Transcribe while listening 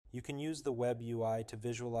You can use the WebUI to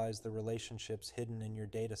visualize the relationships hidden in your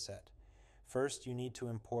dataset. First, you need to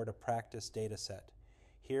import a practice dataset.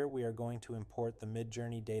 Here we are going to import the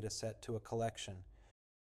Midjourney dataset to a collection.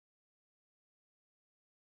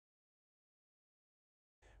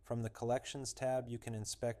 From the Collections tab, you can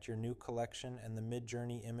inspect your new collection and the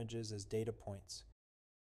Midjourney images as data points.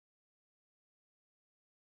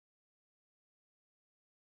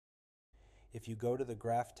 If you go to the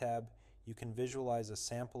Graph tab, you can visualize a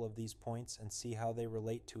sample of these points and see how they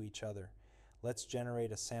relate to each other. Let's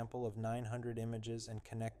generate a sample of 900 images and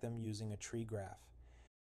connect them using a tree graph.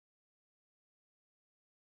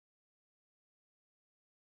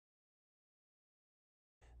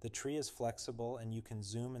 The tree is flexible and you can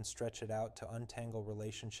zoom and stretch it out to untangle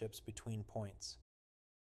relationships between points.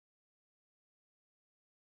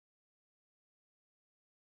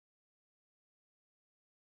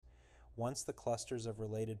 Once the clusters of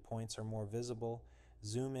related points are more visible,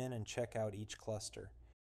 zoom in and check out each cluster.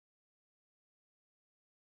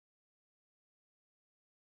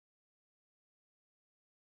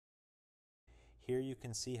 Here you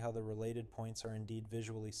can see how the related points are indeed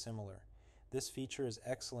visually similar. This feature is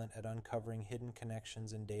excellent at uncovering hidden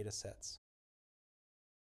connections in datasets.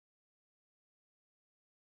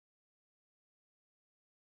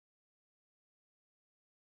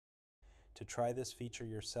 To try this feature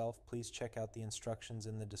yourself, please check out the instructions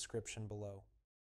in the description below.